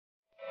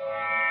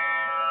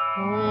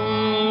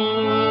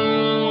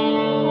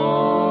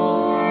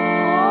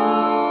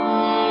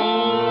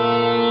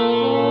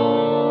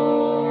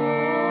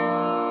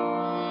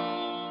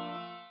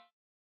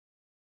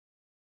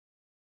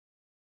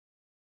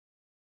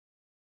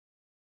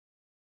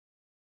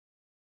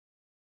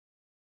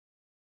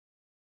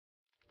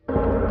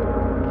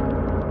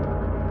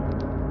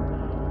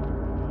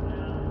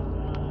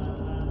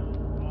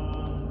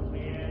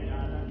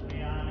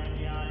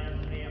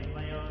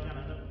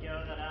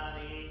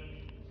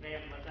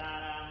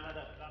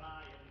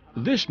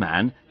This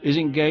man is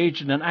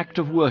engaged in an act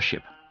of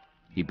worship.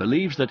 He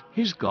believes that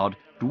his God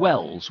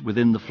dwells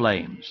within the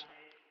flames.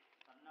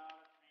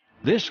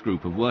 This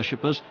group of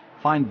worshippers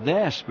find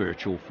their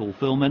spiritual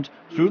fulfillment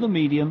through the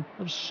medium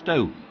of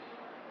stone.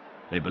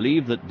 They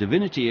believe that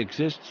divinity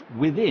exists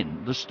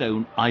within the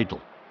stone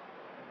idol.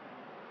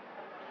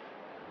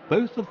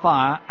 Both the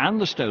fire and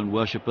the stone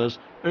worshippers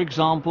are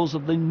examples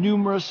of the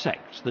numerous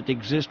sects that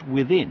exist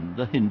within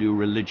the Hindu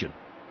religion.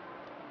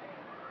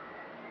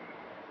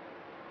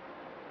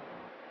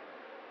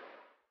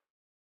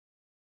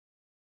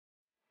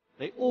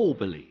 They all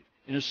believe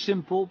in a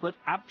simple but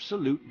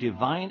absolute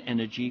divine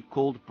energy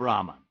called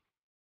Brahman.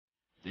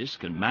 This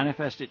can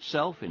manifest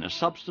itself in a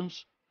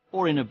substance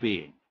or in a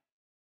being.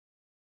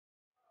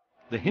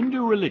 The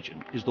Hindu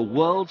religion is the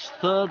world's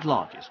third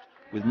largest,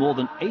 with more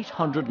than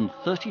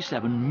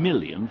 837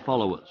 million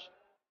followers.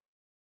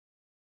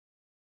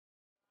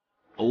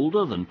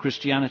 Older than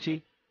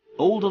Christianity,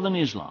 older than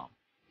Islam,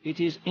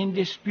 it is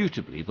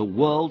indisputably the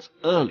world's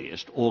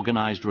earliest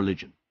organized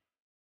religion.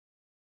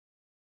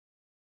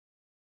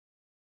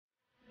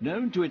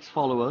 Known to its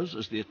followers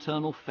as the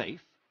Eternal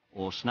Faith,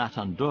 or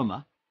Sanatana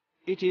Dharma,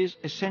 it is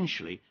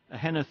essentially a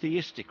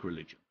henotheistic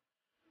religion,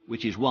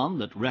 which is one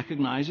that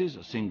recognizes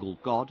a single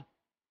God,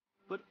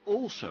 but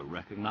also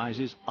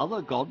recognizes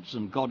other gods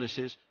and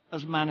goddesses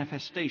as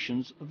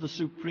manifestations of the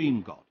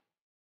Supreme God.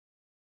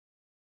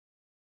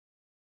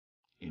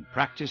 In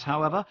practice,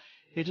 however,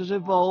 it has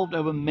evolved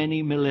over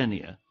many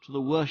millennia to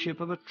the worship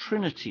of a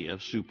trinity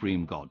of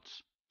supreme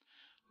gods: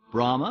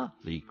 Brahma,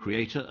 the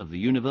creator of the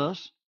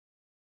universe;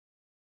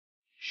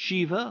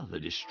 Shiva, the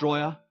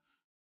destroyer;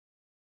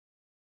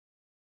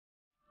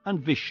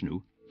 and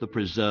Vishnu, the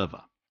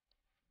preserver.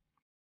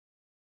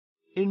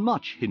 In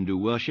much Hindu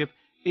worship,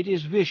 it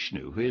is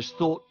Vishnu who is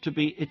thought to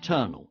be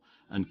eternal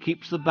and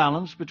keeps the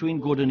balance between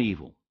good and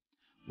evil.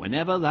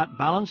 Whenever that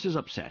balance is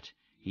upset,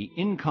 he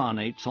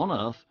incarnates on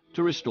earth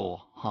to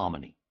restore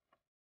harmony.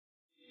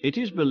 It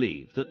is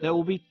believed that there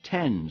will be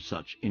 10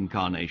 such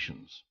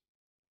incarnations.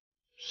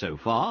 So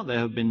far there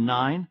have been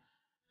 9.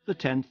 The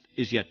 10th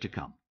is yet to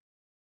come.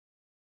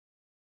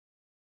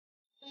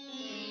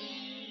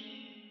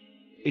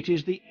 It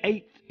is the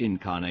 8th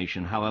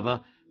incarnation,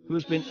 however, who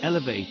has been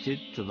elevated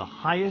to the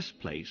highest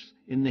place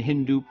in the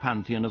Hindu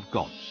pantheon of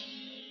gods.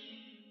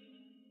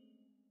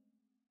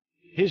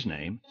 His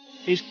name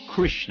is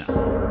Krishna.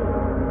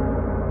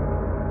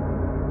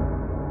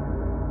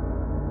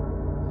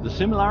 The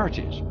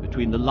similarities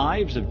between the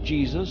lives of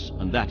Jesus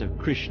and that of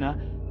Krishna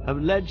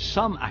have led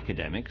some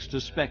academics to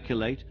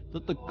speculate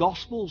that the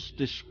Gospel's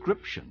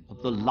description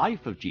of the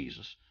life of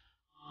Jesus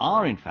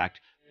are in fact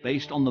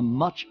based on the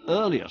much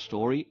earlier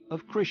story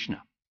of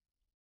Krishna.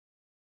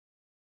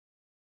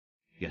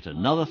 Yet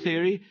another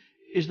theory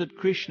is that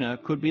Krishna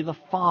could be the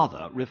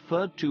father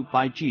referred to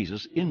by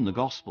Jesus in the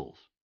Gospels.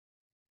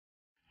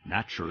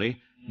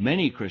 Naturally,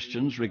 many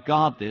Christians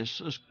regard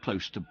this as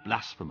close to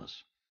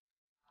blasphemous.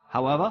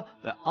 However,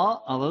 there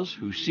are others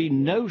who see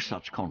no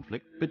such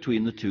conflict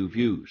between the two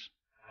views.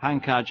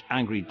 Pankaj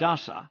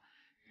Angridasa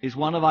is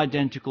one of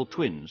identical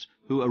twins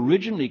who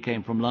originally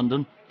came from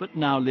London but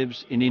now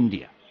lives in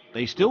India.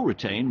 They still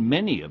retain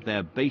many of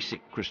their basic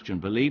Christian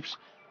beliefs,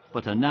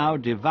 but are now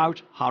devout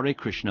Hare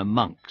Krishna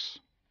monks.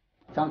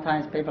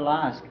 Sometimes people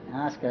ask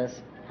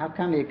us, how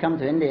come you come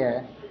to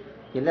India?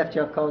 You left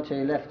your culture,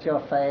 you left your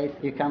faith,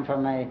 you come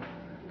from a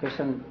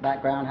Christian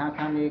background, how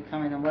come you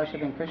come in and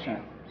worshiping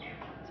Krishna?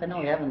 I say, no,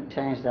 we haven't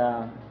changed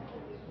our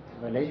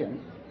religion.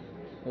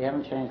 We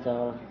haven't changed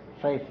our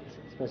faith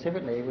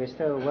specifically. We're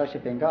still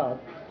worshipping God.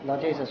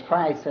 Lord Jesus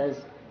Christ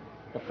says,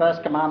 the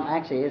first commandment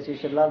actually is you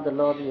should love the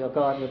Lord your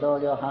God with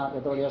all your heart,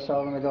 with all your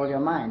soul, and with all your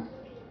mind.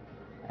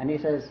 And he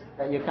says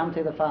that you come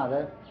to the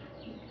Father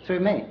through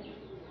me.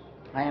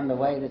 I am the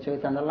way, the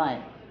truth, and the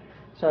life.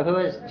 So who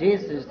is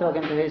Jesus is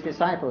talking to his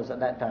disciples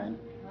at that time.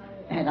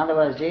 In other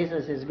words,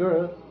 Jesus is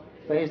Guru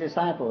for his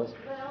disciples.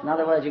 In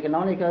other words, you can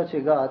only go to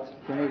God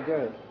if you need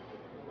Guru.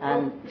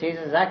 And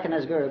Jesus is acting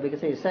as Guru because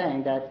he's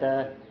saying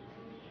that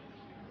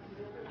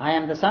I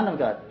am the Son of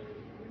God.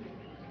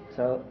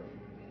 So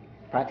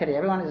practically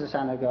everyone is a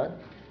son of God.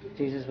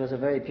 Jesus was a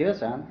very pure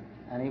son,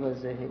 and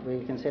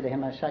we consider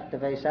him a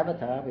Shakti-based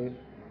avatar. We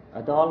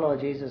adore Lord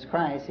Jesus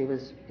Christ.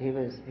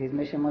 His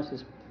mission was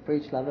to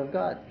preach love of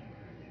God.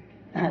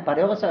 But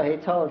also he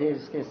told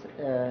his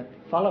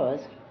followers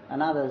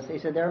and others, he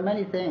said, there are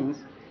many things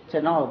to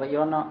know, but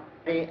you're not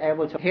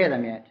able to hear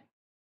them yet.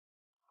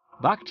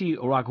 Bhakti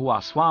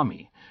Raghua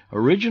Swami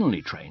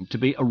originally trained to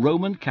be a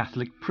Roman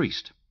Catholic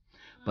priest,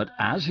 But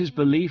as his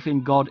belief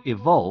in God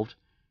evolved,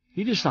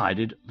 he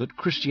decided that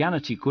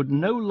Christianity could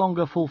no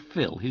longer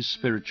fulfill his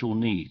spiritual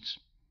needs.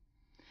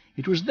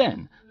 It was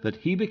then that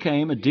he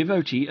became a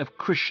devotee of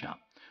Krishna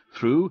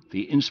through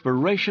the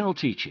inspirational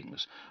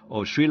teachings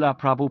of Srila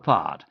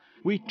Prabhupada.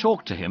 We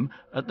talked to him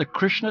at the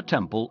Krishna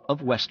Temple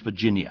of West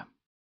Virginia.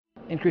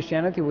 In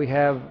Christianity, we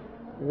have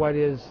what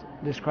is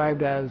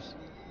described as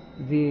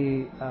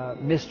the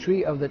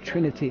mystery of the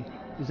Trinity,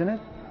 isn't it?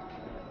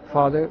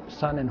 Father,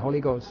 Son, and Holy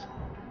Ghost,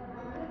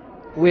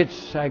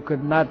 which I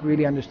could not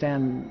really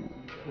understand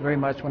very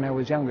much when I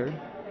was younger.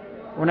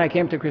 When I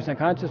came to Krishna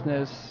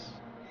consciousness,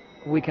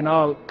 we can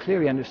all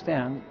clearly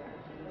understand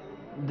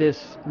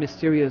this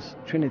mysterious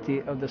Trinity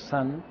of the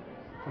Son,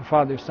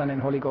 Father, Son,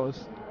 and Holy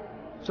Ghost.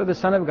 So the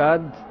Son of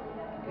God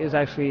is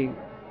actually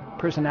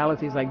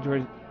personalities like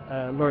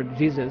Lord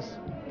Jesus.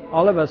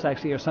 All of us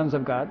actually are sons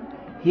of God.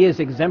 He is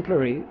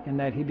exemplary in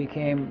that he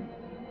became,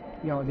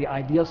 the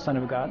ideal Son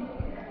of God.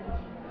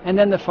 And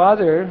then the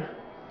Father,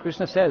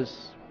 Krishna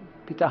says,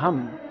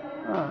 Pitaham.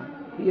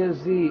 He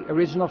is the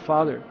original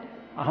Father.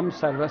 Aham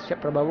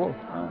sarvasya prabhavo.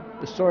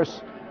 The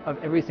source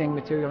of everything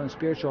material and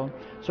spiritual.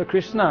 So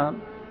Krishna,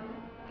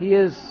 he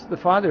is the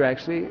Father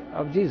actually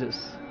of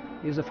Jesus.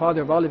 He is the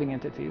Father of all living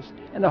entities.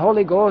 And the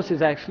Holy Ghost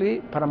is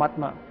actually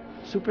Paramatma,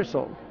 Super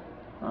Soul,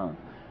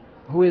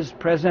 who is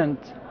present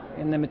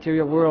in the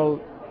material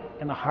world,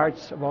 in the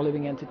hearts of all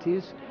living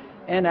entities,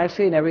 and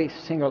actually in every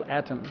single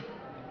atom.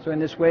 So in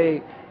this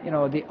way,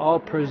 the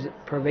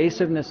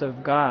all-pervasiveness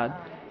of God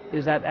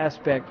is that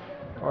aspect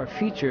or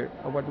feature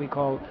of what we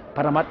call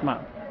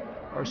Paramatma,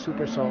 or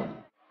Super Soul.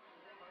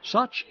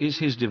 Such is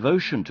his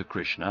devotion to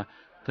Krishna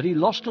that he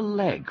lost a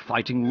leg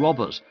fighting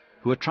robbers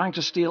who were trying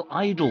to steal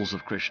idols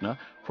of Krishna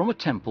from a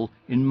temple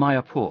in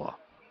Mayapur.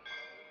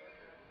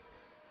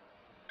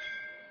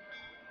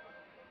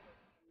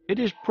 It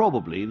is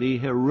probably the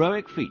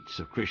heroic feats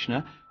of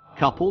Krishna,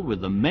 coupled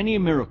with the many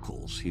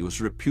miracles he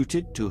was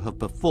reputed to have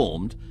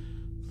performed,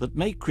 that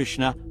make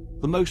Krishna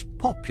the most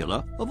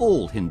popular of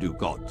all Hindu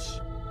gods.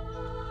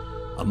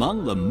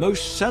 Among the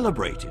most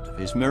celebrated of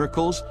his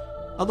miracles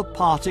are the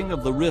parting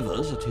of the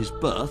rivers at his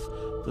birth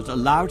that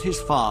allowed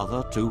his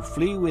father to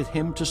flee with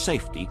him to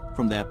safety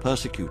from their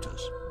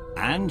persecutors,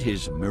 and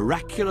his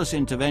miraculous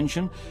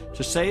intervention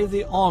to save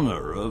the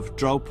honor of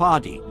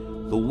Draupadi,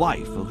 the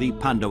wife of the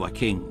Pandava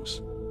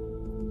kings.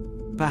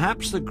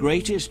 Perhaps the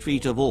greatest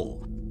feat of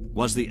all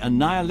was the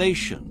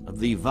annihilation of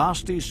the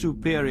vastly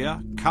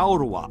superior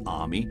Kaurava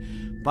army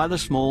by the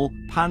small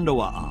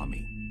Pandava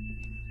army.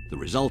 The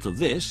result of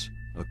this,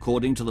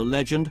 according to the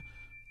legend,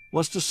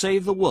 was to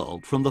save the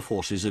world from the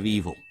forces of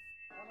evil.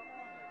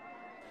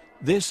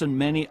 This and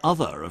many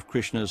other of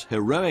Krishna's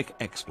heroic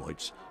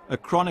exploits are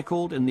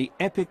chronicled in the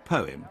epic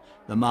poem,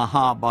 the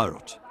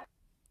Mahabharata.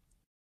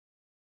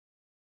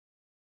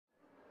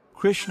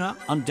 Krishna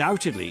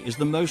undoubtedly is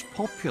the most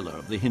popular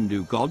of the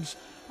Hindu gods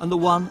and the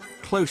one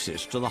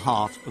closest to the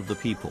heart of the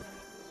people.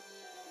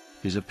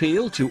 His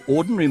appeal to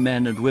ordinary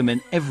men and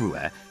women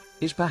everywhere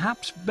is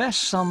perhaps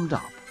best summed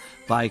up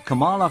by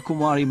Kamala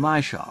Kumari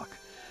Maishak,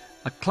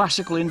 a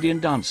classical Indian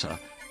dancer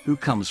who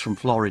comes from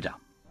Florida.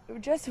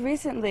 Just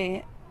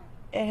recently,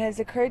 it has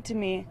occurred to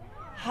me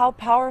how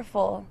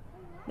powerful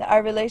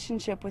our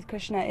relationship with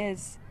Krishna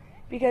is.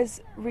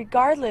 Because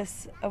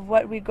regardless of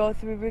what we go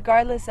through,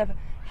 regardless of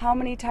how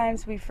many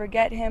times we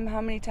forget him,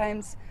 how many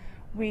times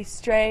we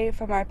stray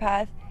from our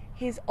path,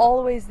 he's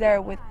always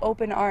there with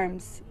open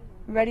arms,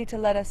 ready to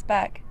let us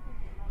back.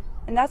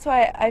 And that's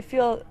why I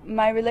feel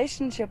my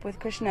relationship with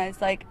Krishna is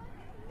like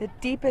the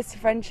deepest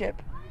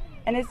friendship.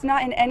 And it's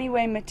not in any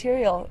way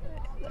material.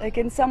 Like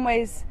in some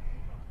ways,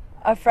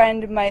 a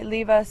friend might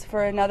leave us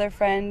for another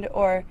friend,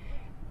 or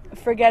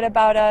forget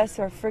about us,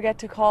 or forget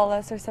to call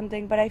us or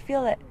something, but I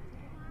feel that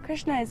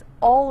Krishna is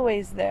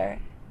always there.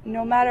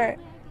 No matter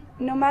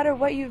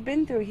what you've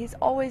been through, he's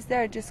always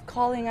there, just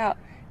calling out,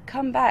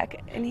 come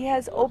back. And he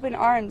has open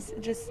arms,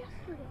 just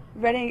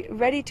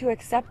ready to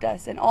accept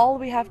us, and all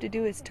we have to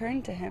do is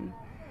turn to him.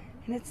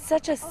 And it's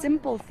such a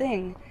simple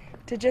thing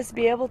to just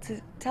be able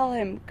to tell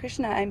him,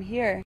 Krishna, I'm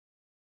here.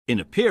 In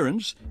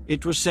appearance,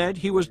 it was said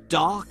he was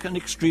dark and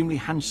extremely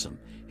handsome.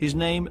 His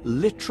name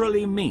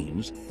literally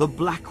means the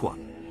Black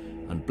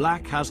One, and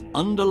black has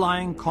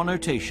underlying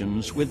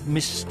connotations with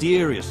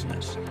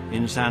mysteriousness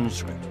in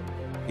Sanskrit.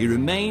 He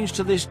remains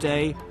to this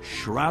day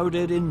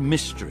shrouded in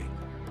mystery,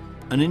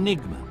 an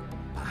enigma,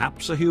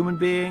 perhaps a human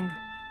being,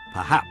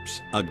 perhaps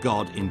a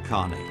god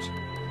incarnate.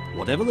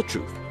 Whatever the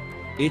truth,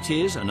 it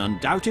is an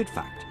undoubted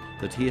fact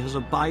that he has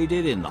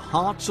abided in the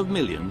hearts of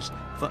millions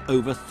for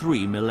over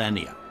 3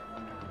 millennia.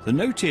 The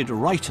noted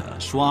writer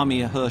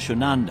Swami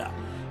Harshananda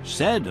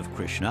said of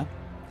Krishna,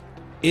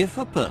 "If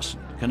a person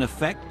can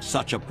effect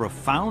such a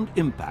profound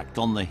impact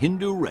on the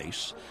Hindu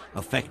race,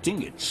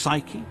 affecting its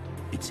psyche,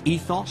 its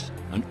ethos,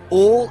 and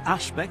all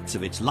aspects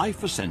of its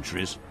life for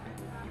centuries,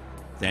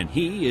 then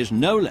he is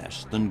no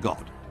less than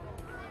God."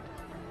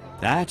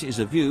 That is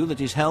a view that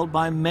is held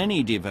by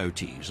many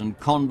devotees and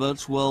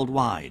converts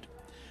worldwide.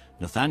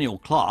 Nathaniel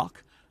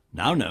Clark,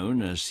 now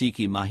known as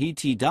Sikhi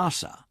Mahiti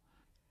Dasa,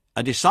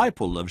 a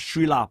disciple of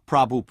Srila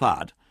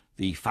Prabhupada,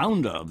 the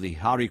founder of the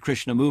Hare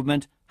Krishna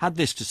movement, had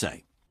this to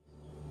say.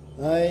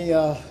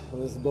 I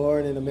was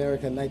born in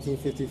America in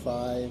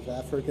 1955,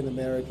 African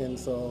American,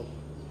 so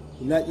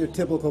not your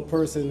typical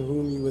person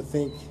whom you would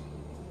think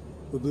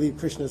would believe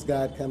Krishna is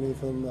God, coming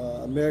from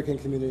American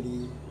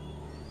community,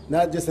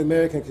 not just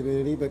American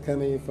community, but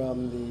coming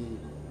from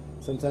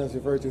the sometimes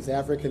referred to as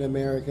African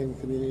American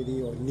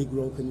community or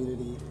Negro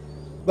community.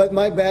 But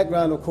my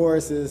background, of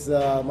course, is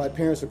my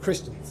parents were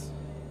Christians.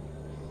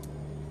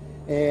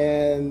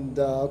 And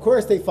of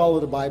course they follow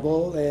the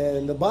Bible,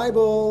 and the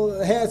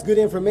Bible has good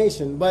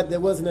information, but there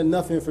wasn't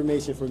enough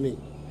information for me.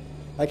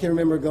 I can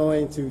remember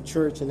going to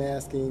church and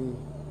asking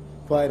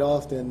quite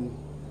often,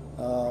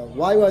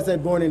 why was I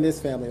born in this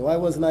family? Why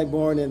wasn't I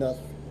born in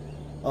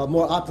a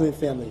more opulent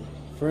family?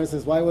 For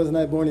instance, why wasn't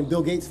I born in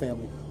Bill Gates'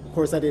 family? Of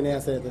course I didn't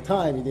ask that at the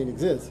time, he didn't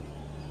exist.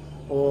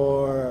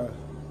 Or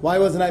why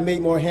wasn't I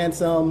made more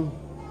handsome?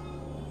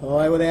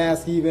 Or I would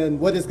ask even,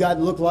 what does God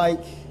look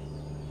like?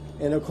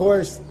 And of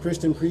course,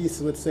 Christian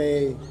priests would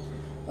say,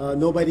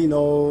 nobody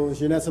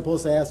knows, you're not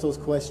supposed to ask those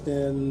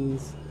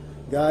questions.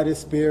 God is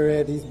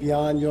spirit, he's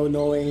beyond your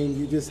knowing,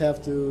 you just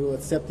have to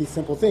accept these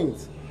simple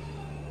things.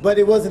 But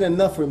it wasn't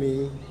enough for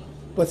me.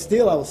 But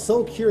still, I was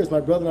so curious.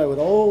 My brother and I would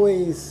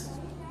always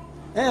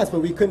ask,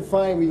 but we couldn't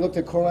find. We looked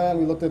at Quran,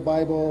 we looked at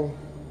Bible,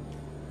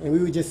 and we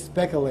would just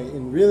speculate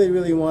and really,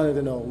 really wanted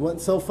to know.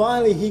 So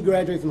finally, he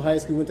graduated from high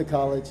school, went to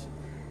college,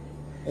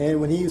 and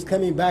when he was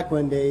coming back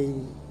one day,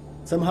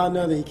 somehow or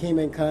another, he came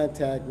in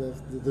contact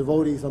with the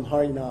devotees on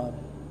Harinam,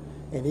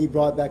 and he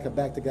brought back a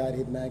Back to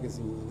Godhead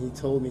magazine, and he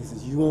told me, he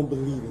says, you won't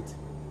believe it.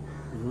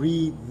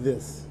 Read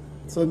this.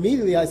 So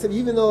immediately I said,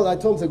 even though I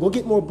told him, I said, go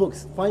get more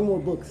books, find more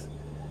books.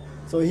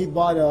 So he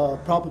bought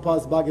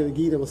Prabhupada's Bhagavad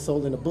Gita, was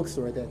sold in a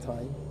bookstore at that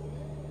time.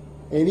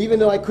 And even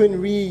though I couldn't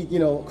read,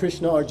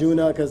 Krishna,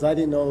 Arjuna, because I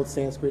didn't know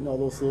Sanskrit and all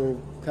those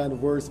little kind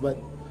of words, but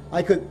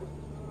I could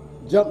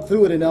jump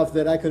through it enough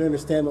that I could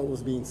understand what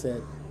was being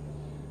said.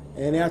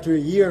 And after a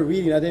year of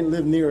reading, I didn't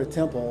live near a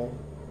temple,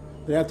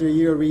 but after a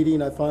year of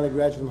reading, I finally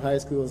graduated from high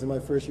school. It was in my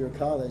first year of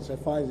college. I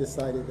finally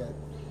decided that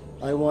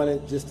I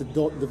wanted just to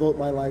devote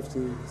my life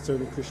to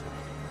serving Krishna.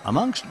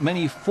 Amongst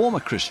many former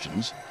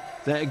Christians,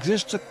 there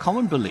exists a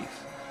common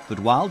belief that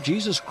while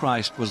Jesus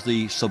Christ was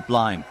the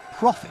sublime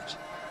prophet,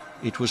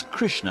 it was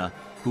Krishna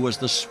who was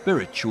the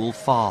spiritual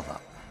father.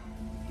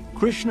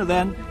 Krishna,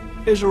 then,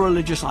 is a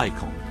religious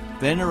icon,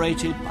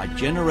 venerated by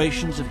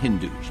generations of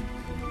Hindus.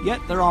 Yet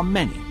there are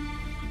many,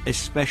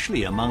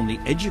 especially among the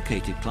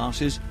educated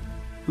classes,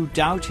 who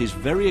doubt his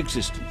very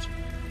existence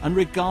and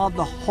regard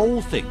the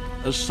whole thing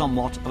as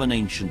somewhat of an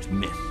ancient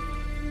myth.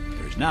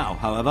 There is now,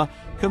 however,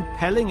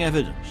 compelling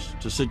evidence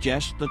to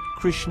suggest that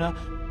Krishna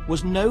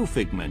was no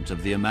figment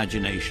of the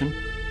imagination,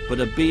 but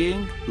a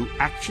being who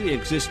actually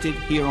existed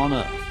here on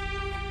earth.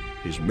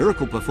 His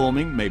miracle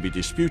performing may be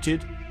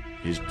disputed,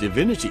 his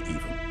divinity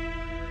even,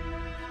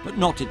 but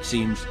not, it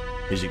seems,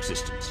 his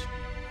existence.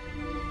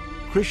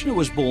 Krishna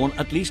was born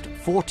at least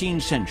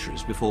 14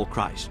 centuries before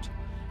Christ.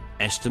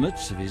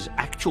 Estimates of his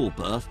actual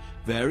birth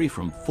vary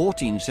from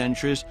 14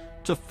 centuries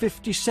to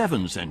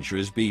 57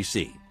 centuries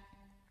BC.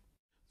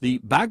 The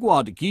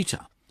Bhagwat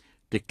Gita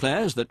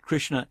declares that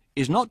Krishna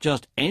is not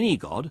just any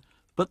god,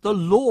 but the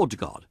Lord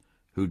God,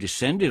 who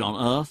descended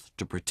on earth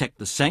to protect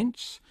the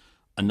saints,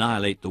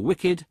 annihilate the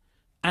wicked,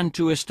 and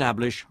to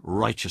establish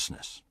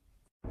righteousness.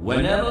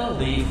 Whenever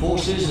the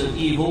forces of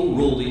evil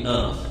rule the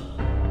earth,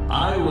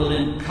 I will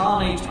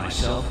incarnate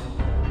myself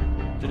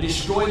to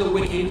destroy the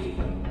wicked,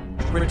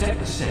 to protect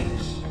the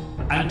saints,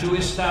 and to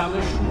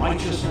establish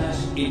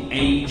righteousness in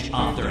age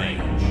after age.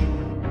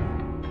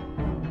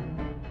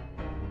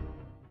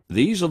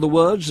 These are the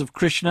words of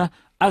Krishna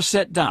as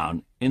set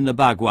down in the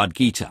Bhagwat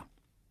Gita.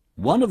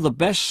 One of the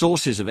best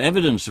sources of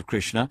evidence of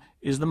Krishna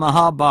is the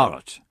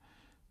Mahabharata,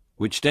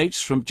 which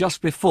dates from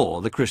just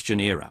before the Christian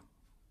era.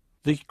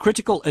 The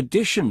critical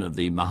edition of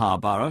the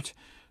Mahabharata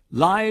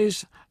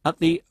lies at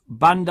the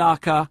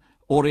Bandaka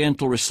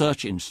Oriental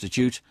Research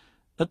Institute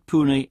at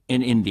Pune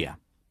in India.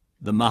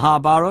 The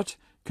Mahabharata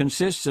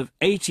consists of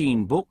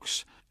 18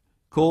 books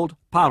called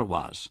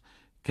Parvas,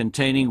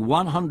 containing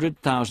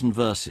 100,000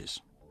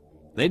 verses.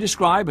 They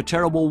describe a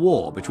terrible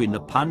war between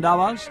the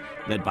Pandavas,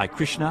 led by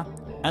Krishna,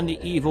 and the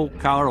evil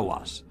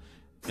Kauravas,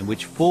 in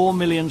which 4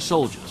 million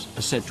soldiers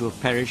are said to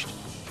have perished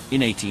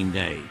in 18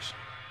 days.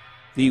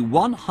 The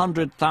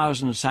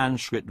 100,000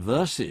 Sanskrit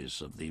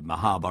verses of the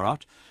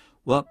Mahabharata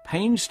were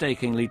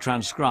painstakingly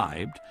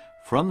transcribed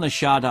from the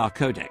Shabad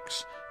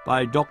Codex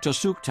by Dr.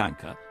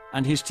 Suktankar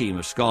and his team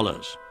of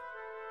scholars.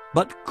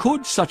 But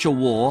could such a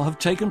war have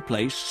taken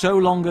place so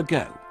long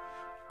ago?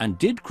 And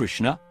did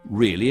Krishna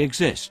really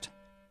exist?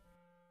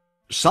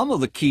 Some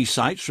of the key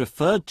sites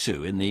referred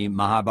to in the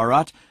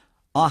Mahabharata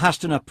are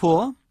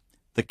Hastinapur,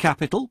 the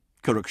capital,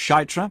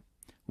 Kurukshetra,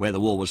 where the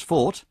war was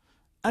fought,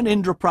 and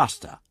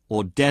Indraprastha,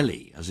 or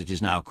Delhi as it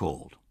is now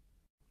called.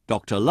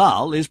 Dr.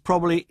 Lal is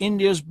probably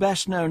India's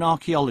best-known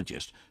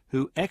archaeologist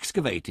who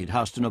excavated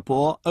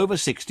Hastinapur over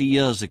 60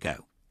 years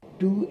ago.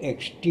 Two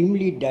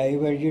extremely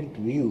divergent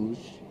views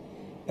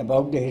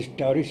about the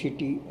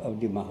historicity of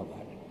the Mahabharata.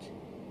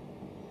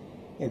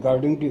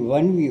 According to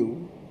one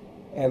view,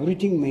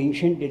 everything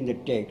mentioned in the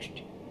text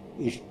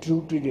is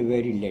true to the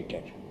very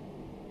letter.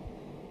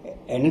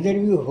 Another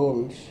view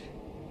holds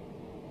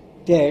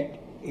that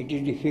it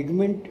is the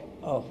figment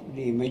of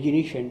the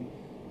imagination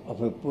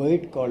of a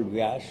poet called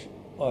Vyas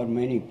or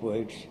many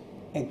poets.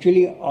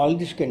 Actually, all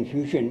this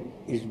confusion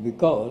is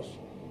because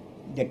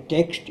the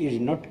text is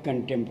not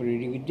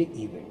contemporary with the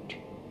event.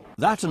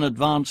 That an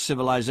advanced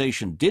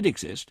civilization did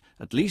exist,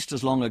 at least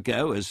as long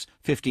ago as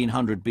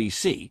 1500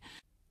 BC,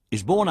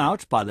 is borne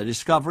out by the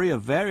discovery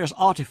of various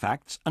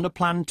artifacts and a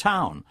planned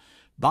town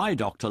by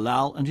Dr.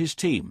 Lal and his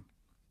team.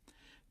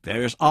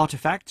 Various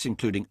artifacts,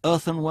 including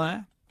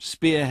earthenware,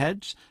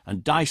 spearheads,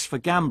 and dice for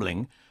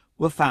gambling,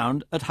 were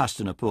found at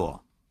Hastinapur.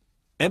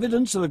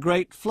 Evidence of a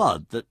great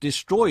flood that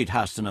destroyed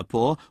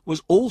Hastinapur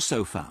was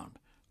also found,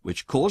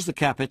 which caused the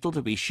capital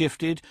to be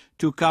shifted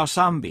to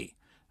Kausambi,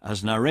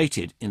 as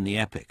narrated in the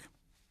epic.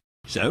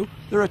 So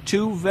there are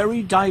two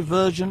very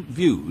divergent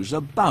views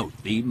about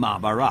the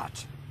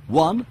Mahabharata.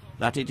 One,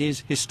 that it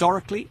is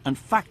historically and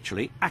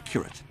factually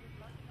accurate.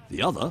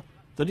 The other,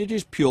 that it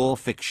is pure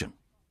fiction.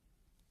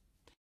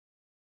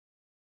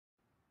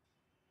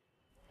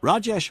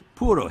 Rajesh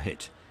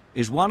Purohit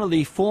is one of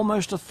the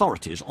foremost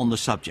authorities on the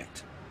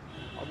subject.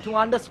 To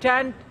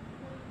understand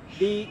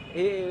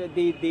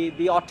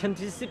the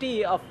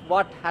authenticity of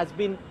what has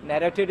been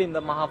narrated in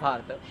the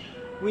Mahabharata,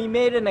 we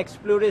made an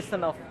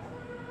exploration of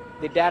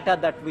the data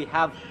that we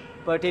have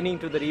pertaining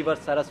to the river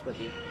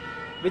Saraswati,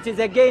 which is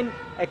again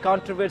a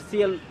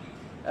controversial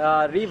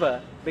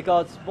river,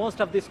 because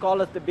most of the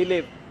scholars they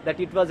believe that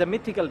it was a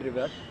mythical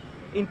river.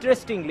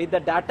 Interestingly, the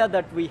data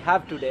that we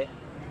have today,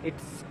 it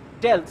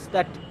tells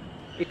that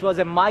it was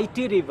a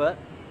mighty river,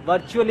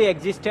 virtually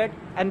existed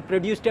and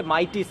produced a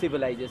mighty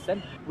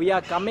civilization. We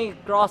are coming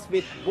across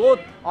with both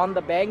on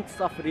the banks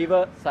of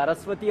river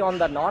Saraswati on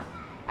the north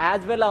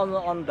as well as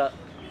on the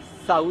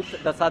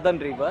south, the southern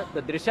river,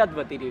 the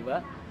Drishadvati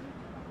river,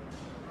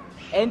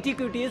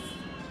 antiquities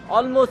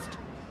almost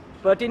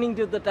pertaining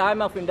to the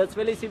time of Indus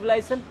Valley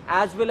civilization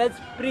as well as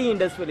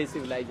pre-Indus Valley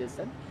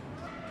civilization.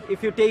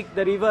 If you take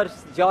the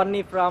river's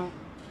journey from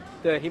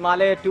the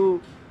Himalaya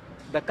to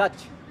the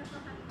Kutch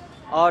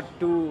or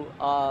to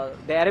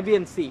the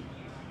Arabian Sea,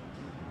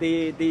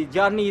 the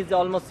journey is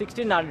almost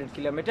 1600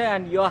 kilometers,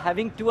 and you are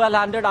having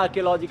 1200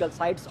 archaeological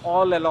sites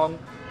all along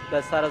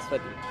the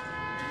Saraswati.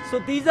 So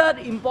these are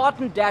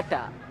important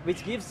data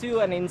which gives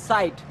you an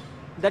insight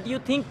that you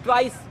think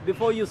twice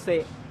before you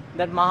say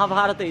that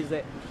Mahabharata is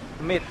a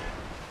myth.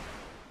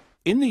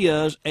 In the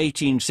years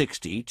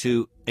 1860 to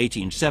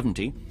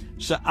 1870,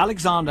 Sir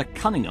Alexander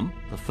Cunningham,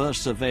 the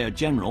first Surveyor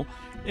General,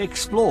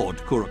 explored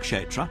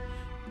Kurukshetra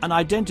and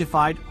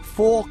identified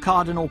 4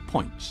 cardinal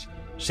points,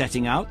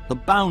 setting out the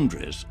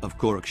boundaries of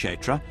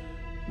Kurukshetra,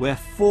 where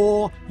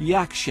 4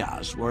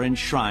 yakshas were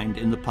enshrined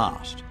in the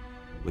past,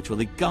 which were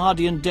the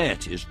guardian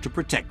deities to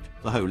protect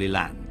the Holy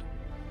Land.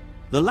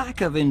 The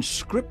lack of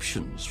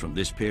inscriptions from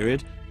this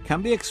period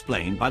can be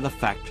explained by the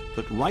fact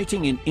that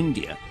writing in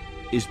India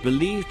is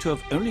believed to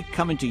have only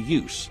come into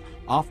use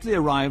after the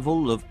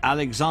arrival of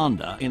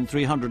Alexander in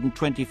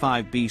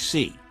 325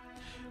 BC.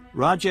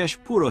 Rajesh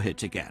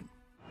Purohit again.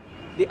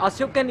 The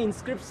Ashokan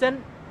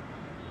inscription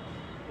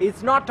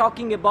is not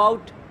talking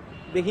about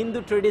the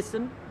Hindu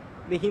tradition,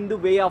 the Hindu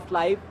way of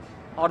life,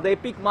 or the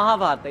epic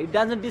Mahabharata. It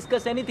doesn't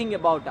discuss anything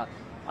about us.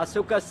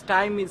 Ashoka's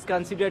time is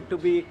considered to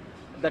be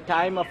the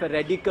time of a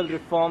radical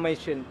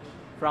reformation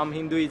from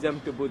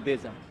Hinduism to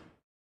Buddhism.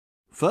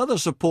 Further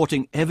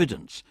supporting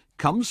evidence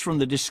comes from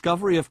the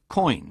discovery of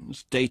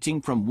coins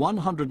dating from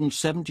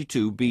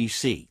 172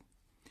 BC.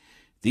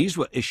 These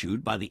were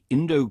issued by the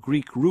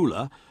Indo-Greek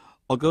ruler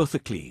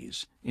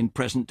Ogothocles in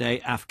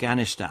present-day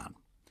Afghanistan,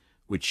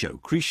 which show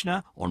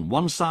Krishna on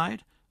one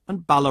side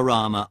and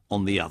Balarama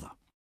on the other.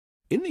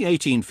 In the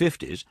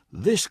 1850s,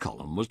 this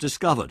column was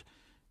discovered.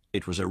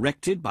 It was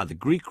erected by the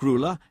Greek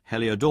ruler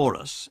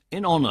Heliodorus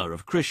in honor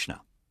of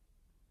Krishna.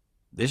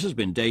 This has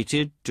been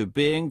dated to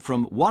being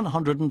from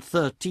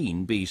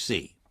 113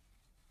 BC.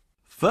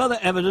 Further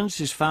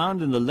evidence is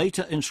found in the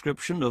later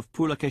inscription of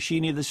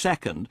Pulakeshini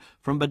II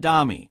from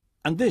Badami,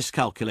 and this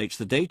calculates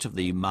the date of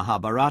the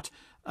Mahabharata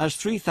as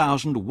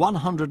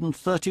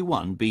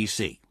 3131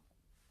 BC.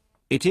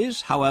 It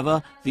is,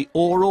 however, the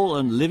oral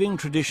and living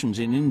traditions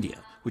in India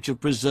which have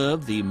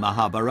preserved the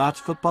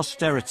Mahabharata for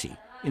posterity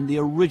in the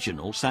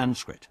original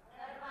Sanskrit.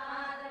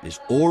 This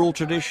oral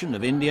tradition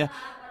of India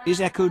is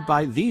echoed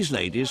by these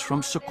ladies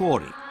from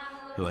Sakori,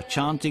 who are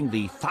chanting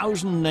the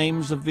 1,000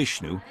 names of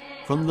Vishnu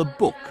from the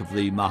book of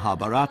the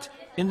Mahabharata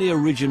in the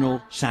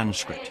original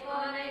Sanskrit.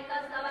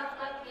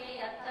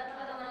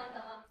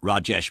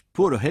 Rajesh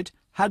Purohit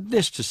had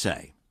this to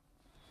say.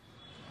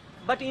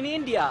 But in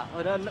India,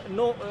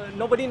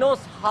 nobody knows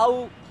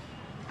how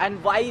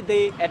and why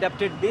they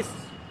adopted this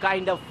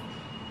kind of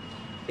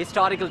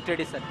historical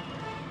tradition.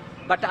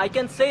 But I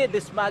can say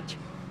this much,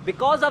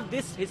 because of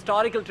this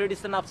historical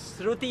tradition of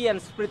Shruti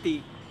and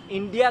Smriti,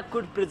 India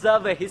could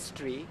preserve a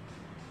history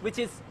which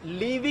is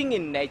living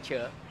in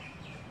nature,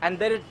 and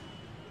there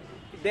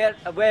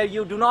where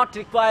you do not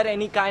require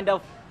any kind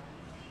of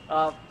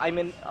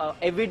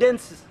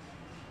evidence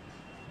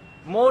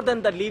more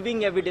than the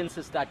living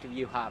evidences that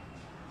you have.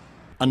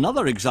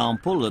 Another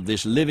example of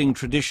this living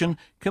tradition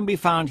can be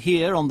found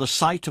here on the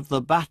site of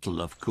the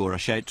Battle of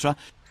Kurukshetra,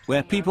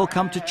 where people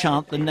come to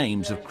chant the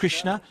names of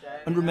Krishna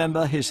and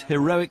remember his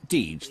heroic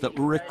deeds that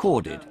were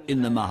recorded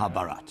in the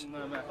Mahabharata.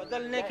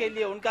 बदलने के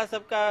लिए उनका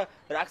सबका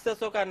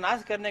राक्षसों का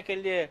नाश करने के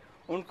लिए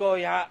उनको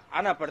यहाँ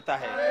आना पड़ता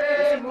है.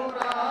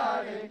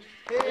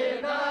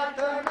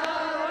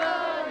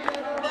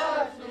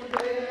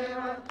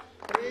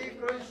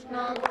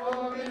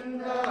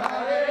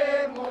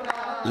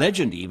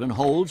 Legend even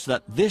holds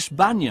that this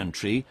banyan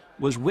tree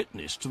was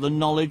witness to the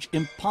knowledge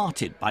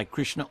imparted by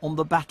Krishna on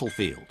the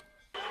battlefield.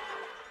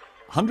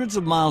 Hundreds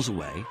of miles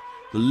away,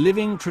 the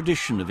living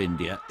tradition of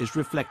India is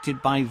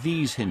reflected by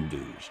these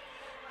Hindus,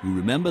 who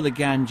remember the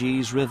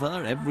Ganges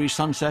River every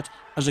sunset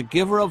as a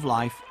giver of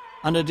life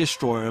and a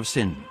destroyer of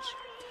sins,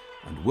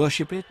 and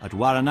worship it at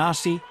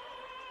Varanasi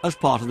as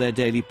part of their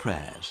daily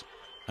prayers,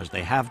 as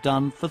they have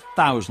done for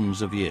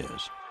thousands of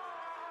years.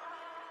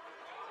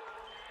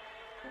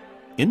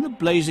 In the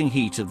blazing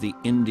heat of the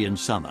Indian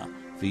summer,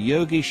 the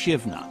yogi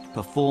Shivnath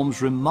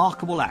performs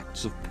remarkable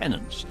acts of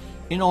penance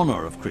in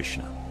honor of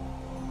Krishna.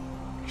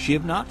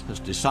 Shivnath has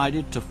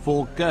decided to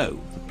forego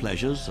the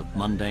pleasures of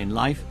mundane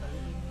life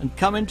and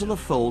come into the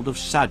fold of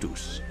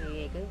sadhus.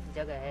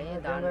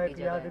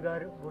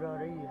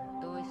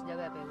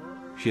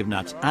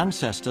 Shivnath's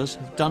ancestors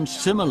have done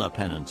similar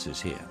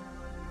penances here.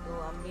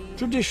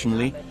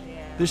 Traditionally,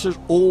 this has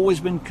always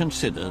been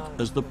considered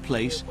as the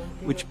place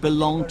which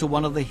belonged to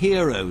one of the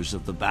heroes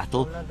of the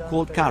battle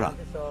called Kara,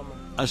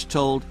 as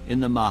told in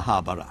the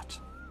Mahabharata.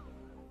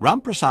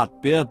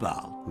 Ramprasad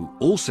Birbal, who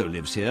also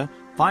lives here,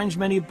 finds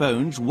many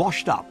bones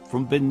washed up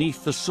from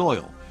beneath the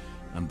soil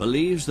and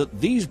believes that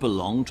these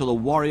belong to the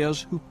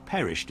warriors who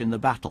perished in the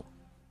battle.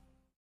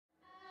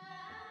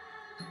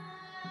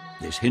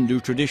 This Hindu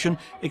tradition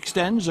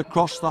extends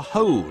across the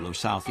whole of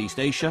Southeast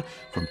Asia,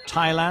 from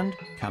Thailand,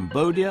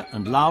 Cambodia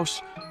and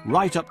Laos,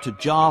 right up to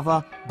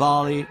Java,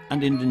 Bali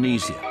and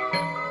Indonesia.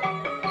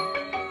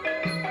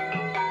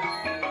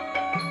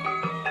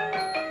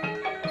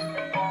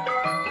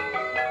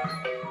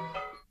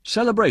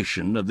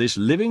 Celebration of this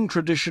living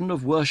tradition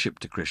of worship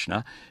to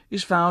Krishna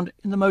is found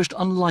in the most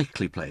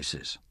unlikely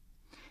places.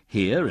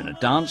 Here, in a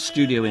dance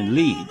studio in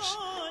Leeds,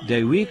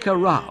 Devika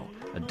Rao,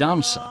 a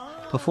dancer,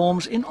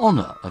 performs in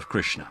honor of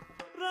Krishna.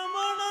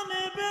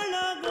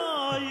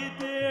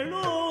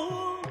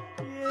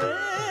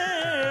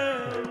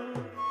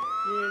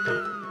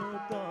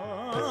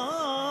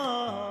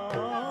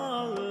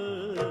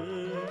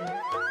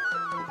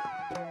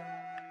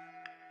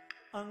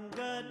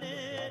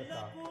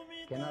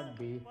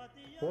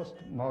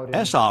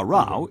 S.R.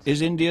 Rao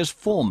is India's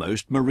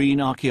foremost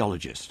marine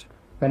archaeologist.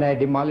 When I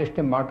demolished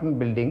a modern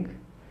building,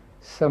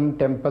 some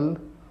temple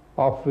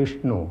of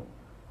Vishnu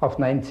of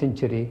 9th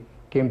century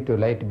came to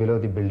light below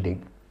the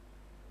building.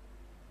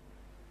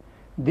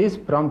 This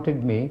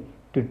prompted me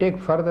to take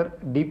further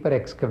deeper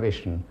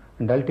excavation,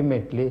 and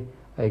ultimately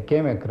I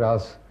came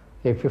across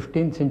a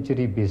 15th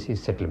century BC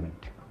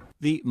settlement.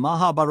 The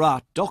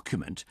Mahabharata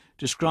document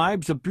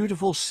describes a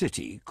beautiful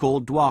city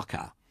called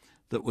Dwarka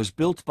that was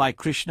built by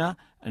Krishna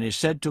and is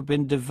said to have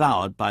been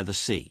devoured by the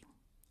sea.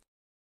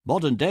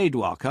 Modern-day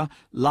Dwarka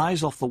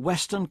lies off the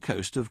western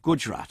coast of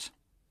Gujarat,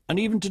 and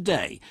even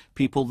today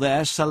people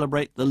there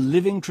celebrate the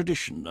living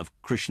tradition of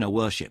Krishna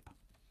worship.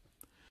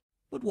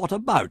 But what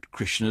about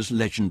Krishna's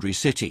legendary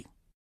city?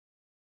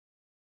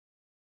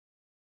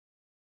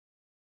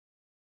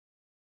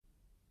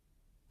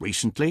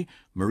 Recently,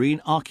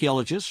 marine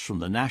archaeologists from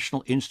the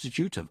National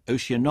Institute of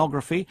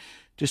Oceanography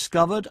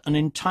discovered an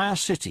entire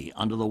city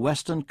under the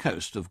western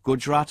coast of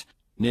Gujarat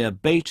near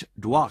Beit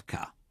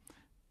Dwarka.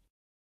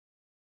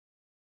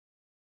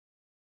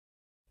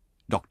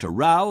 Dr.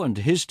 Rao and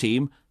his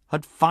team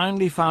had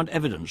finally found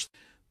evidence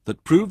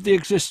that proved the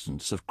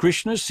existence of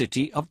Krishna's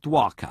city of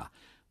Dwarka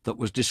that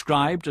was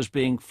described as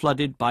being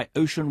flooded by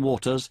ocean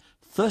waters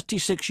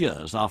 36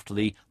 years after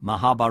the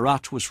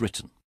Mahabharata was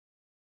written.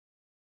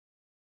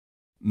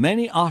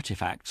 Many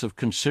artifacts of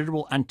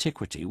considerable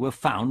antiquity were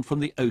found from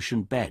the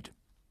ocean bed.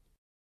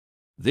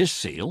 This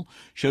seal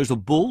shows a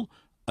bull,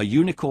 a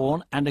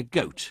unicorn and a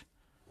goat,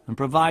 and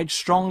provides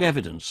strong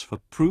evidence for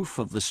proof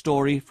of the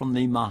story from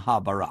the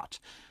Mahabharata,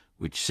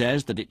 which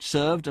says that it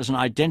served as an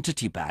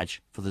identity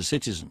badge for the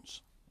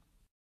citizens.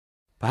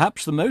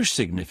 Perhaps the most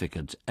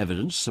significant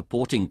evidence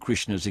supporting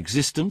Krishna's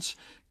existence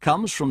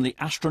comes from the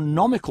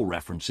astronomical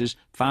references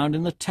found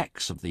in the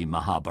texts of the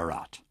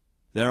Mahabharata.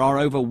 There are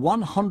over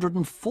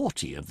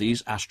 140 of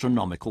these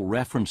astronomical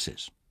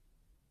references.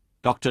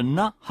 Dr.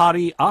 N.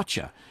 Hari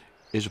Archer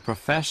is a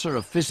professor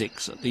of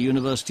physics at the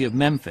University of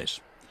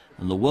Memphis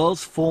and the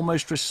world's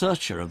foremost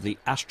researcher of the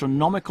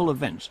astronomical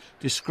events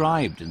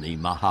described in the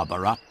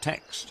Mahabharata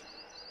text.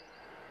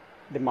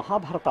 The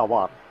Mahabharata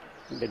war,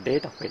 the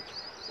date of it,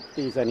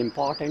 is an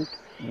important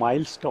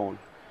milestone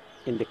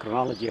in the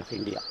chronology of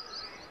India.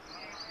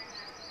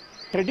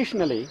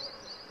 Traditionally,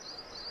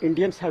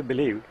 Indians have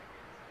believed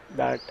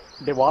that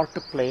the war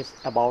took place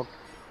about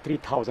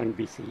 3000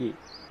 BCE.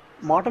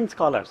 Modern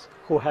scholars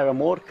who have a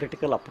more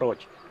critical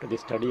approach to the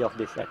study of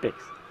these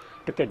epics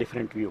took a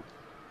different view.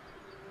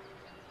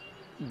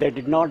 They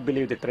did not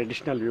believe the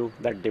traditional view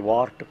that the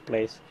war took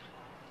place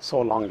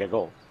so long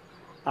ago,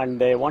 and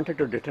they wanted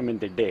to determine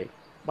the day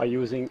by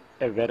using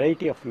a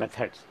variety of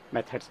methods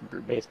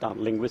based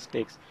on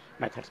linguistics,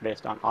 methods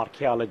based on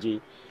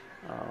archaeology,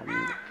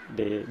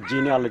 the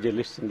genealogy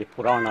lists in the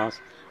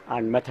Puranas,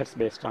 and methods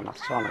based on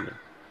astronomy.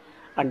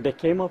 And they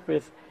came up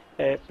with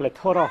a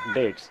plethora of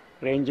dates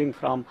ranging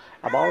from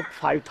about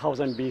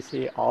 5000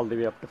 BC all the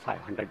way up to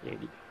 500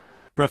 AD.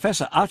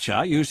 Professor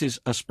Acha uses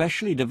a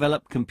specially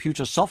developed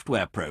computer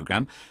software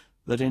program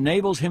that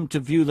enables him to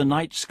view the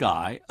night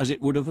sky as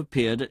it would have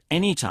appeared at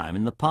any time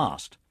in the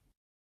past.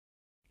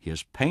 He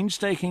has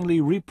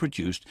painstakingly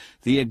reproduced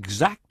the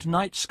exact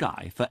night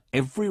sky for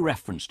every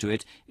reference to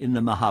it in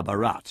the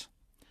Mahabharata.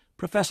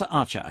 Professor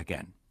Acha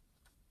again.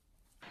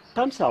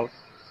 Turns out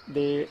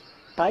the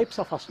types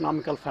of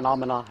astronomical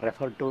phenomena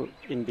referred to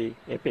in the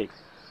epic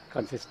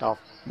consist of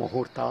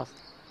muhurtas,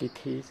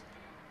 tithis,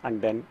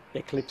 and then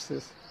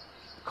eclipses,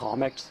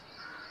 comets,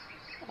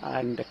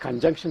 and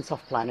conjunctions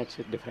of planets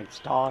with different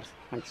stars,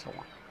 and so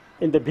on.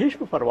 In the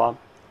Bhishma Parva,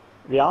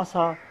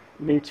 Vyasa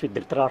meets with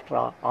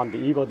Dhritarashtra on the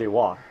eve of the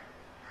war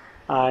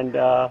and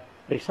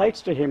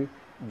recites to him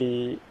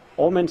the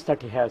omens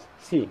that he has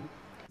seen.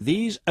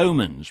 These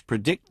omens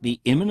predict the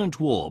imminent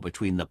war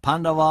between the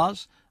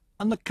Pandavas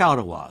and the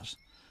Kauravas,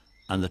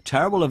 and the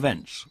terrible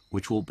events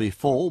which will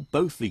befall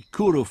both the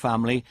Kuru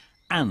family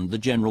and the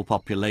general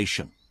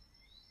population.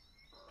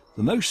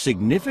 The most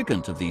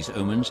significant of these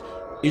omens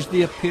is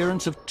the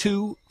appearance of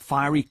two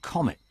fiery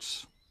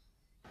comets.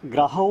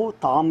 Grahau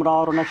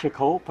tamraruna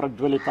shikhau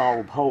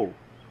prajwalita ubhau.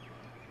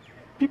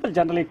 People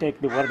generally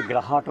take the word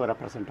graha to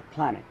represent a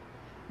planet,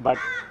 but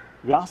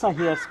Vyasa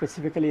here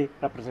specifically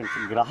represents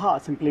graha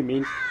simply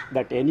means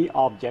that any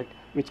object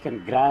which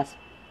can grasp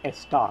a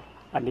star,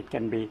 and it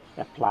can be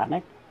a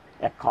planet,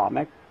 a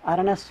comet, or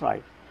an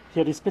asteroid.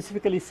 Here he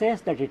specifically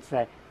says that it's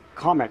a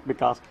comet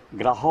because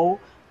grahau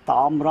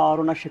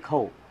tamraruna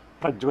shikhau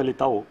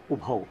prajwalitau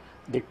ubhau.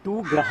 The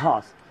two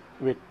grahas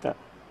with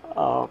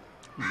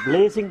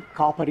blazing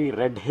coppery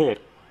red hair.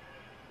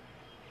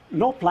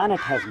 No planet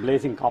has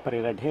blazing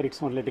coppery red hair,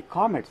 it's only the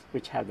comets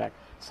which have that.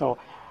 So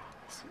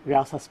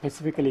Vyasa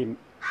specifically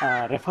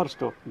refers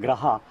to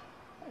graha,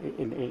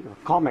 in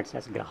comets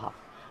as graha.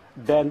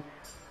 Then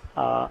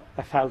I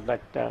felt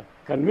that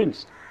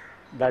convinced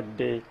that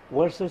the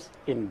verses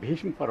in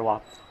Bhishma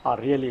Parva are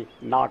really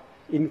not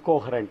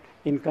incoherent,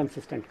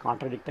 inconsistent,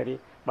 contradictory,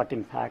 but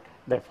in fact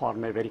they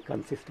form a very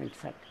consistent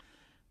set.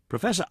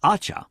 Professor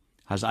Acha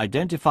has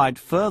identified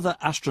further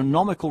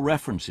astronomical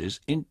references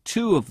in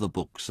two of the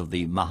books of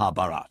the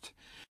Mahabharata,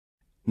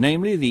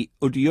 namely the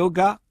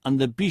Udyoga and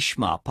the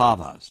Bhishma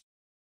Parvas.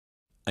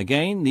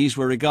 Again, these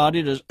were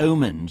regarded as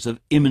omens of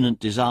imminent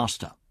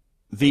disaster.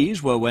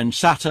 These were when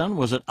Saturn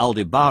was at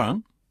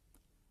Aldebaran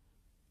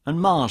and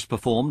Mars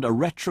performed a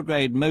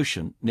retrograde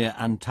motion near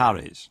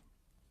Antares.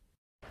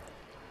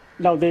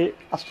 Now the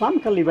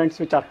astronomical events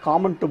which are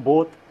common to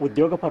both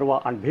Udyoga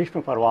Parva and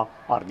Bhishma Parva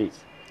are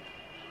these.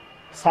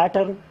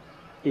 Saturn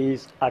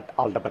is at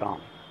Aldebaran.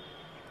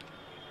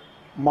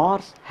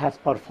 Mars has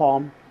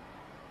performed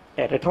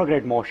a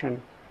retrograde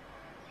motion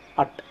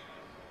at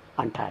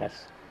Antares.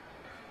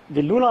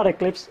 The lunar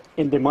eclipse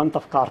in the month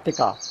of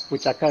Kartika,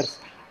 which occurs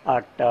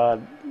at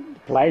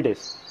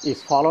Pleiades,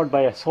 is followed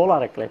by a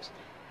solar eclipse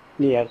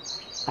near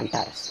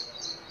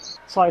Antares.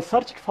 So I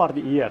searched for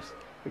the years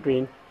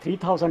between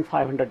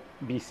 3500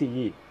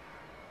 BCE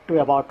to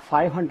about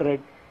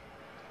 500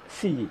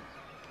 CE,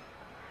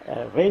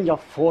 a range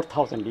of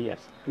 4000 years.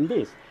 In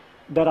this,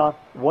 there are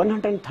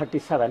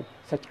 137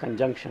 such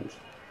conjunctions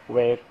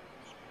where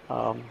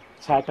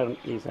Saturn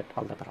is at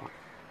Aldebaran.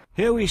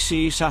 Here we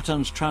see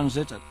Saturn's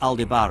transit at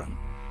Aldebaran.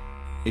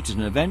 It is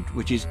an event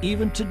which is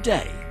even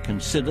today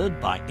considered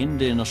by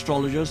Indian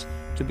astrologers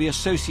to be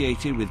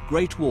associated with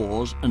great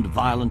wars and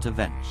violent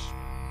events.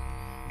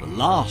 The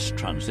last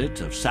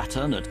transit of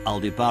Saturn at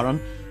Aldebaran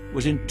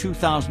was in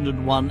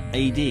 2001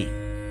 AD,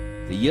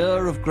 the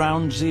year of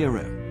ground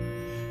zero,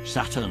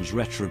 Saturn's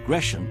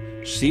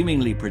retrogression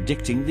seemingly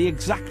predicting the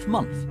exact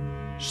month,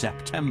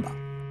 September.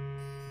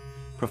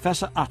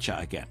 Professor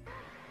Acha again.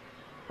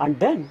 And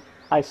then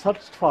I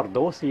searched for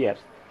those years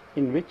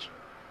in which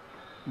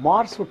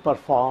Mars would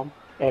perform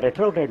a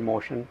retrograde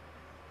motion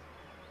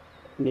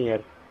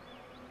near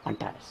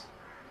Antares.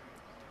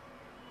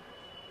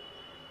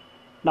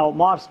 Now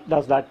Mars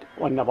does that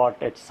when about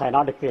its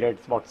synodic period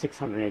is about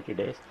 680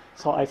 days.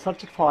 So I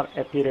searched for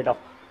a period of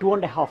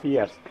 2.5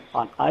 years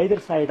on either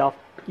side of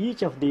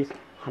each of these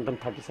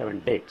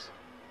 137 dates.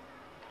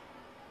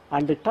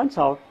 And it turns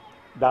out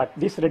that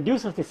this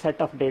reduces the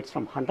set of dates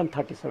from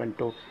 137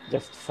 to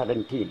just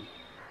 17.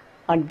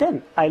 And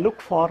then I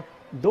looked for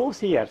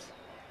those years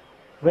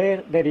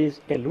where there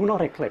is a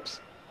lunar eclipse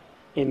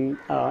in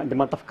the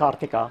month of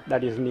Kartika,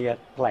 that is near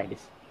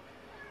Pleiades.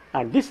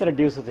 And this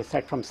reduces the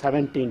set from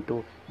 17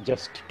 to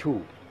just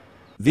 2.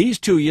 These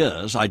 2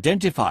 years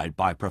identified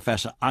by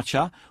Professor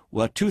Acha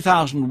were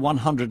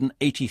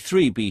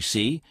 2183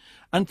 BC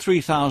and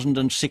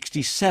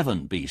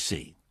 3067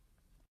 BC.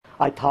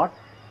 I thought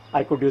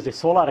I could use the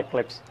solar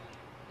eclipse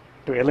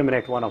to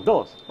eliminate one of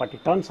those, but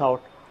it turns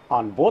out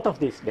on both of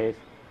these days,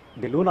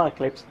 the lunar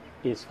eclipse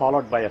is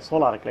followed by a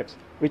solar eclipse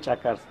which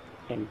occurs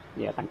in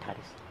near Antares.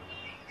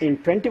 In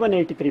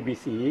 2183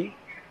 BCE,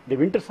 the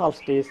winter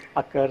solstice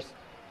occurs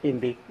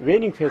in the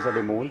waning phase of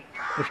the moon,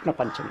 Krishna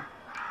Panchami.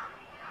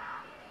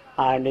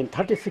 And in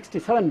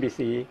 3067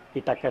 BCE,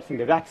 it occurs in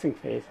the waxing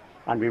phase,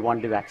 and we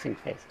want the waxing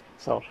phase.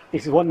 So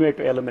this is one way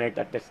to eliminate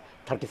that this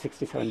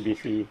 3067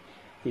 BCE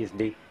is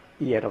the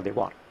year of the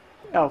war.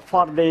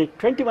 For the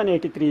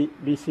 2183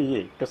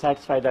 BCE, to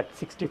satisfy that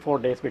 64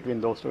 days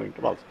between those two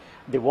intervals,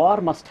 the war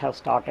must have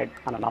started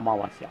on an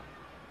Amavasya,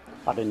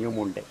 or a new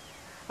moon day.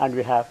 And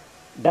we have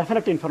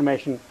definite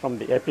information from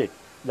the epic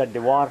that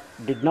the war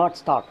did not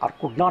start or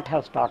could not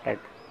have started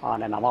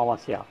on an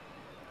Amavasya,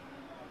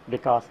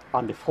 because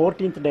on the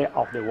 14th day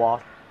of the war,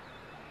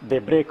 they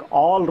break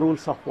all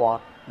rules of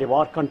war. The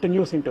war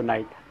continues into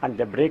night, and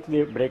they break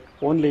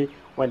only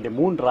when the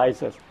moon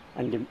rises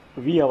and the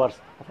wee hours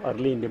of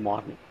early in the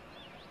morning.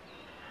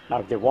 Now,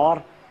 if the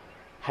war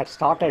had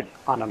started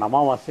on an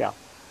Amavasya,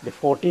 the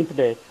 14th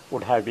day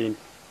would have been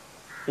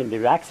in the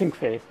waxing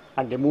phase,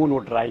 and the moon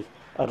would rise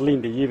early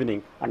in the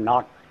evening and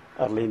not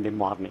early in the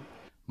morning.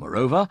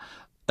 Moreover,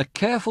 a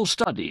careful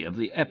study of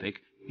the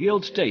epic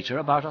yields data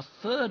about a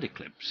third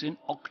eclipse in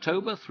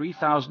October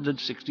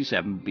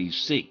 3067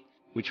 BC,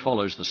 which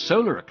follows the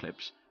solar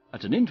eclipse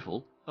at an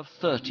interval of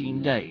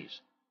 13 days,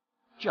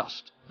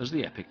 just as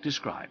the epic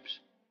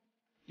describes.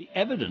 The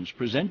evidence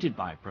presented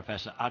by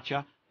Professor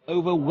Acha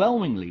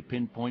overwhelmingly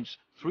pinpoints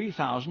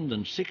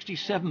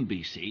 3067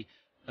 BC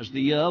as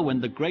the year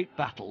when the great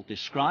battle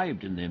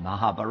described in the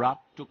Mahabharata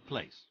took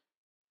place.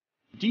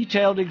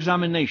 Detailed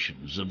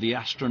examinations of the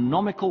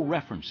astronomical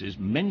references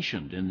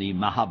mentioned in the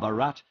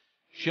Mahabharata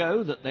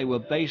show that they were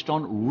based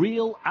on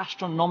real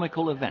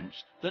astronomical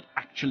events that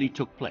actually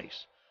took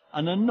place,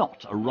 and are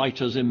not a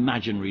writer's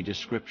imaginary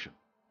description.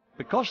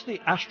 Because the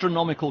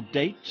astronomical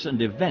dates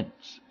and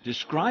events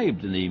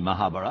described in the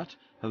Mahabharata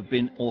have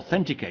been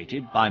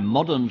authenticated by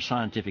modern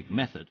scientific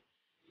method,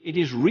 it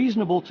is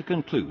reasonable to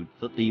conclude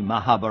that the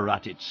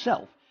Mahabharata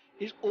itself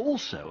is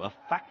also a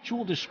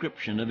factual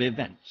description of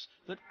events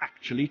that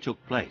actually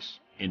took place.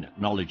 In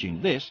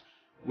acknowledging this,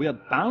 we are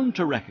bound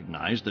to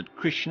recognize that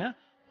Krishna,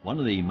 one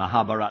of the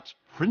Mahabharata's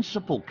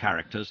principal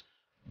characters,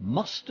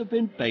 must have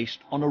been based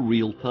on a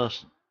real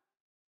person.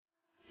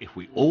 If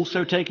we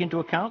also take into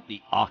account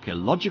the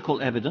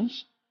archaeological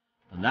evidence,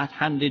 and that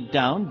handed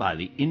down by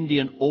the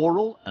Indian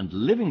oral and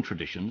living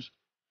traditions,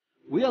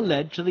 we are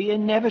led to the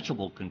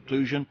inevitable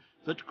conclusion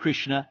that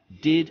Krishna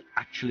did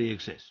actually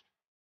exist.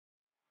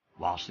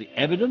 Whilst the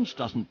evidence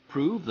doesn't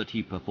prove that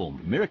he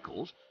performed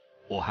miracles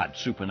or had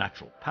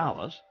supernatural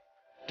powers,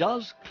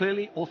 does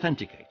clearly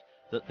authenticate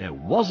that there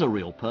was a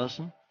real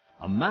person,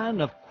 a man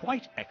of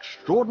quite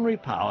extraordinary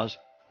powers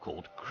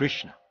called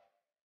Krishna.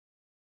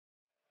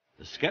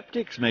 The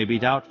skeptics may be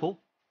doubtful,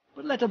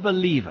 but let a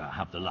believer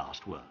have the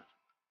last word.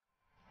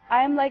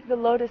 I am like the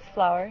lotus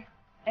flower,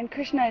 and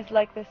Krishna is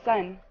like the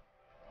sun,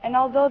 and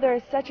although there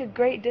is such a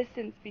great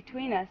distance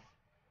between us,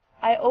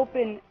 I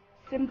open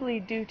simply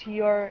due to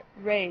your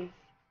rays.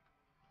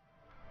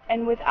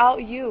 And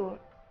without you,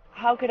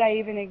 how could I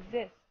even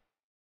exist?